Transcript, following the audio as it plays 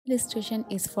illustration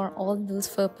is for all those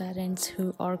fur parents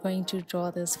who are going to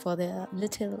draw this for their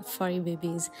little furry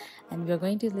babies, and we are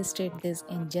going to illustrate this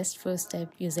in just first step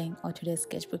using Autodesk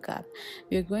Sketchbook app.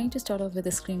 We are going to start off with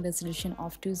a screen resolution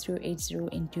of 2080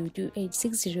 into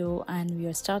 2860, and we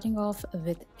are starting off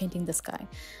with painting the sky.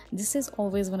 This is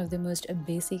always one of the most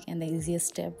basic and the easiest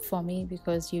step for me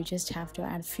because you just have to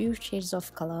add few shades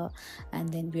of color, and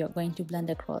then we are going to blend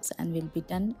across and we'll be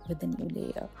done with the new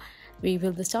layer. We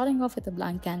will be starting off with a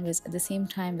blank canvas. At the same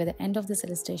time, by the end of this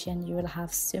illustration, you will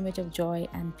have so much of joy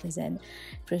and pleasant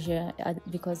pleasure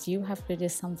because you have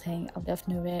created something out of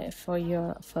nowhere for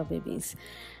your fur babies.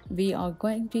 We are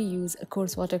going to use a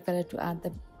coarse watercolor to add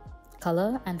the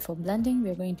color, and for blending we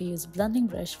are going to use blending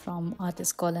brush from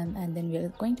artist column, and then we are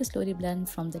going to slowly blend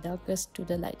from the darkest to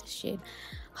the lightest shade.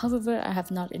 However, I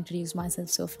have not introduced myself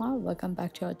so far. Welcome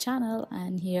back to our channel,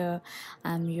 and here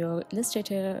I'm your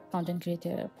illustrator, content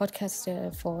creator,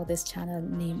 podcaster for this channel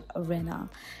named Rena.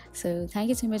 So thank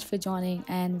you so much for joining,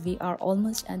 and we are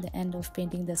almost at the end of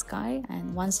painting the sky,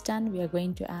 and once done we are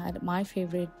going to add my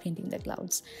favorite, painting the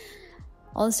clouds.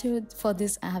 Also, for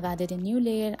this I have added a new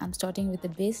layer. I'm starting with the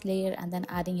base layer and then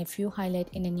adding a few highlight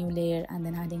in a new layer, and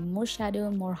then adding more shadow,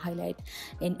 more highlight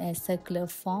in a circular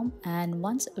form. And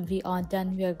once we are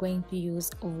done, we are going to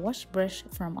use a wash brush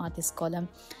from artist column.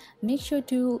 Make sure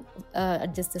to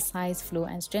adjust the size, flow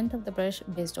and strength of the brush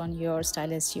based on your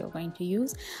stylus you're going to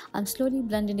use. I'm slowly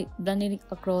blending it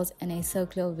across in a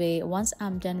circular way. Once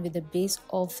I'm done with the base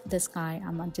of the sky,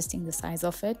 I'm adjusting the size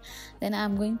of it. Then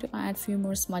I'm going to add few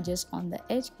more smudges on the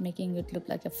edge, making it look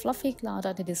like a fluffy cloud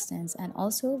at a distance. And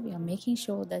also we are making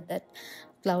sure that that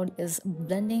cloud is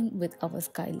blending with our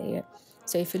sky layer.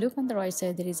 So if you look on the right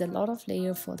side, there is a lot of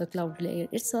layer for the cloud layer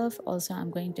itself. Also, I'm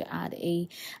going to add a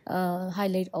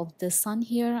highlight of the sun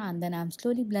here, and then I'm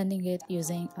slowly blending it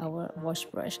using our wash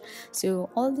brush. So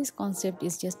all this concept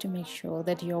is just to make sure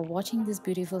that you're watching this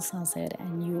beautiful sunset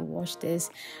and you watch this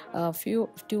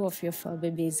two of your fur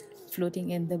babies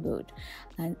floating in the boat.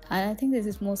 And I think this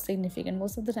is most significant.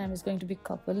 Most of the time it's going to be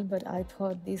couple, but I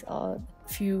thought these are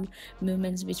few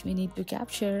moments which we need to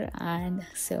capture, and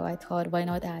so I thought why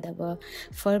not add our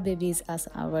fur babies as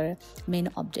our main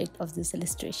object of this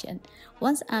illustration.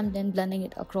 Once I'm done blending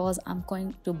it across, I'm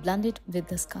going to blend it with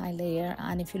the sky layer,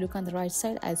 and if you look on the right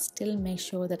side, I still make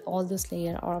sure that all those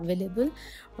layers are available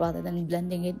rather than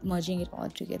blending it, merging it all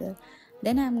together.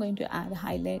 Then I'm going to add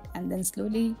highlight and then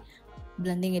slowly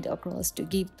blending it across to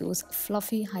give those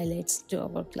fluffy highlights to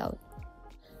our cloud.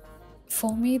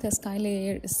 For me, the sky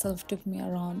layer itself took me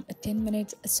around 10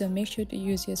 minutes, so make sure to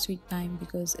use your sweet time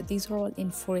because these are all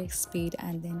in 4x speed,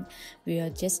 and then we are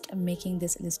just making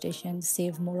this illustration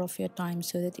save more of your time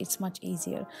so that it's much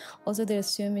easier. Also, there's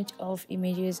so much of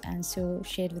images and so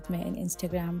shared with me on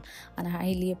Instagram, and I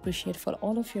highly appreciate for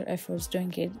all of your efforts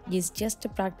doing it. It's just a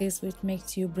practice which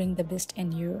makes you bring the best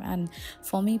in you, and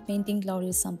for me, painting cloud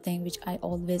is something which I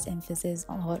always emphasize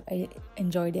on or I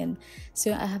enjoyed in.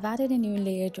 So I have added a new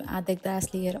layer to add the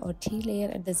glass layer or tea layer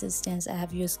at the distance. I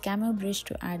have used camo brush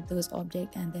to add those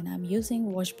objects, and then I'm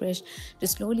using wash brush to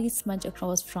slowly smudge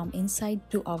across from inside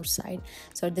to outside.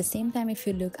 So at the same time, if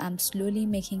you look, I'm slowly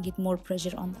making it more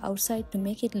pressure on the outside to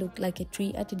make it look like a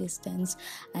tree at a distance,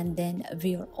 and then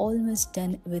we are almost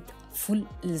done with full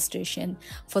illustration.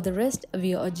 For the rest,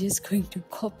 we are just going to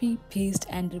copy, paste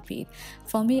and repeat.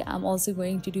 For me, I'm also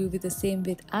going to do with the same,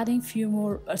 with adding few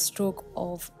more stroke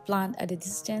of plant at a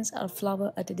distance or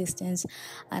flower at a distance,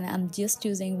 and I'm just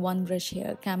using one brush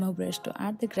here, camo brush, to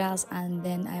add the grass, and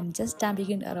then I'm just dabbing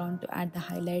it around to add the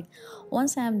highlight.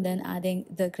 Once I'm done adding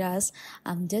the grass,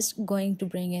 I'm just going to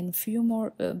bring in few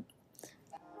more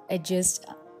edges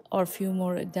or few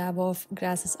more dab of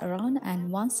grasses around,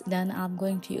 and once done I'm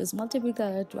going to use multiple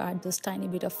color to add those tiny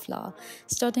bit of flower.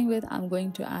 Starting with, I'm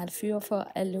going to add few of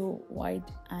a yellow, white,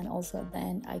 and also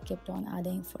then I kept on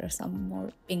adding for some more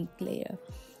pink layer.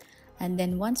 And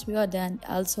then once we are done,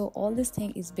 also all this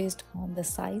thing is based on the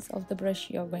size of the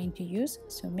brush you're going to use,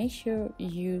 so make sure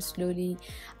you slowly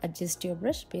adjust your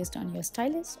brush based on your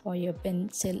stylus or your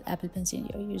pencil, Apple Pencil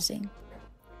you're using.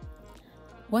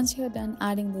 Once you're done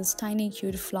adding this tiny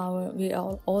cute flower, we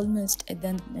are almost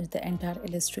done with the entire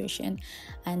illustration,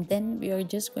 and then we are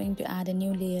just going to add a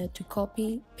new layer to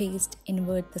copy, paste,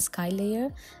 invert the sky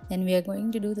layer. Then we are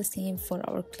going to do the same for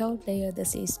our cloud layer.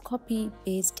 This is copy,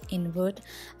 paste, invert,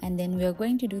 and then we are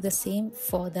going to do the same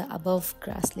for the above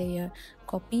grass layer.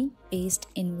 copy, paste,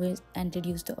 invert and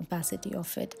reduce the opacity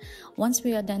of it. Once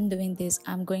we are done doing this,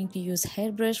 I'm going to use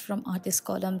hairbrush from artist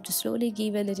column to slowly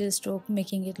give a little stroke,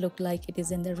 making it look like it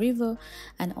is in the river.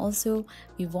 And also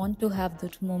we want to have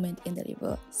that moment in the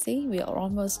river. See, we are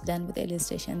almost done with the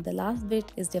illustration. The last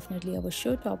bit is definitely our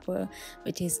showtopper,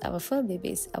 which is our fur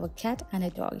babies, our cat and a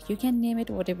dog. You can name it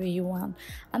whatever you want.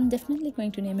 I'm definitely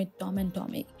going to name it Tom and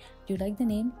Tommy. Do you like the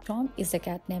name? Tom is the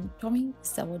cat name, Tommy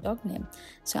is our dog name.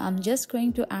 So I'm just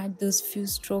going to add those few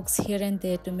strokes here and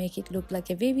there to make it look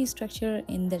like a wavy structure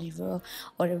in the river,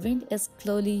 or a wind is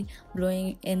slowly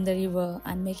blowing in the river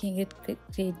and making it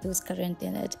create those current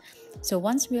in it. So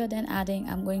once we are done adding,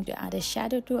 I'm going to add a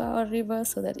shadow to our river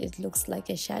so that it looks like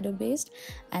a shadow based,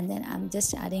 and then I'm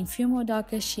just adding few more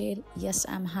darker shade. Yes,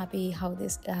 I'm happy how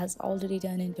this has already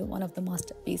turned into one of the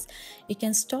masterpiece. You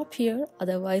can stop here,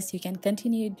 otherwise you can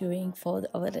continue doing for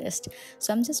our rest.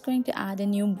 So I'm just going to add a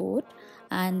new boat,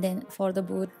 and then for the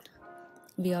boat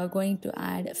we are going to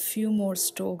add a few more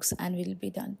strokes and we'll be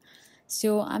done.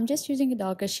 So I'm just using a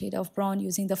darker shade of brown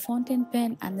using the fountain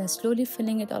pen, and then slowly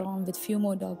filling it around with few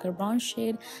more darker brown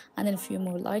shade and then a few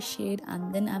more light shade,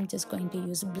 and then I'm just going to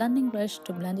use a blending brush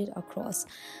to blend it across.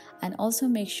 And also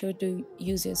make sure to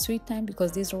use your sweet time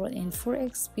because these are in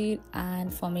 4x speed,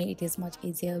 and for me it is much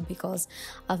easier because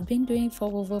I've been doing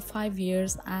for over 5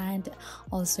 years, and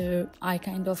also I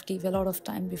kind of give a lot of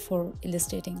time before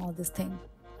illustrating all this thing.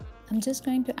 I'm just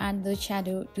going to add the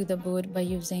shadow to the board by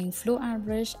using flow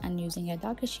airbrush and using a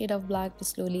darker shade of black to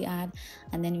slowly add,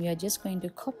 and then we are just going to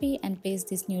copy and paste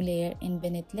this new layer in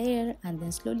beneath layer, and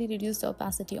then slowly reduce the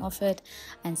opacity of it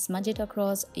and smudge it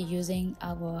across using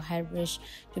our hairbrush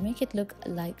to make it look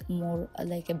like more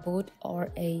like a boat, or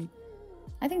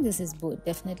I think this is boat,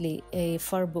 definitely a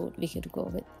fur boat we could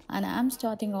go with. And I'm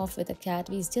starting off with a cat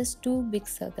with just 2 big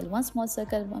circle, 1 small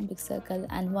circle, 1 big circle,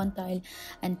 and 1 tile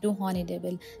and 2 horny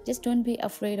devil. Just don't be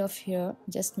afraid of here,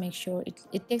 just make sure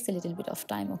it takes a little bit of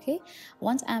time, okay?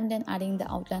 Once I'm done adding the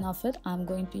outline of it, I'm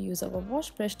going to use our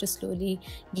wash brush to slowly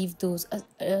give those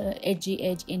edgy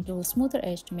edge into smoother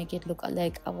edge to make it look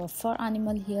like our fur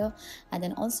animal here. And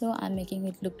then also I'm making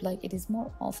it look like it is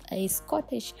more of a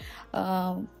Scottish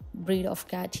breed of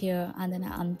cat here, and then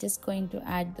I'm just going to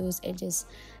add those edges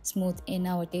smooth in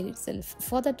our tail itself.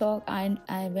 For the dog,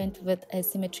 I went with a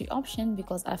symmetry option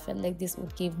because I felt like this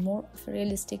would give more of a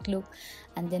realistic look,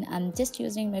 and then I'm just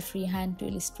using my free hand to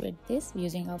illustrate this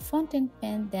using a fountain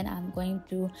pen. Then I'm going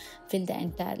to fill the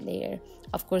entire layer.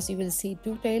 Of course you will see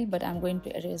 2 tail, but I'm going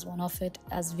to erase one of it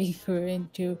as we go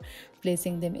into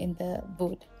placing them in the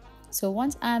boat. So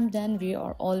once I'm done, we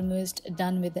are almost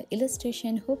done with the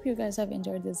illustration. Hope you guys have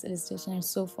enjoyed this illustration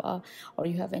so far, or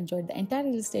you have enjoyed the entire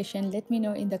illustration. Let me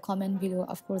know in the comment below.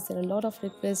 Of course, there are a lot of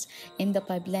requests in the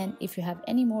pipeline. If you have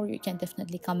any more, you can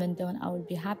definitely comment down. I would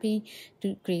be happy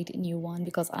to create a new one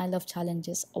because I love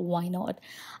challenges. Why not?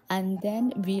 And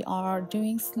then we are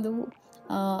doing slow.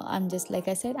 I'm just, like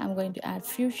I said, I'm going to add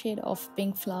few shade of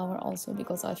pink flower also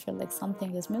because I feel like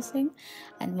something is missing.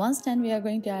 And once done, we are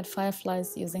going to add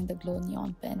fireflies using the glow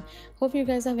neon pen. Hope you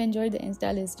guys have enjoyed the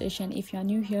Insta illustration. If you are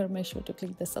new here, make sure to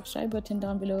click the subscribe button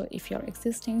down below. If you're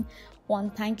existing one,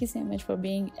 thank you so much for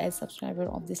being a subscriber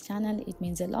of this channel. It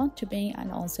means a lot to me, and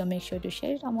also make sure to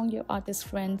share it among your artist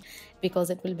friends because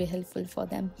it will be helpful for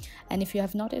them. And if you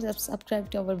have not yet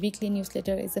subscribed to our weekly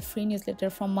newsletter, it's a free newsletter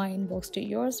from my inbox to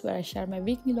yours where I share my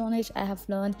weekly knowledge I have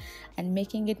learned and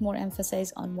making it more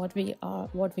emphasized on what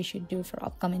we should do for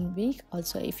upcoming week.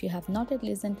 Also, if you have not yet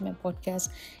listened to my podcast,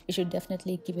 you should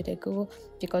definitely give it a go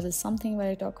because it's something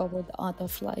where I talk about the art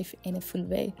of life in a full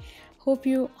way. Hope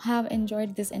you have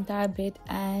enjoyed this entire bit,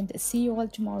 and see you all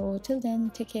tomorrow. Till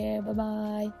then, take care. Bye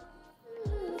bye.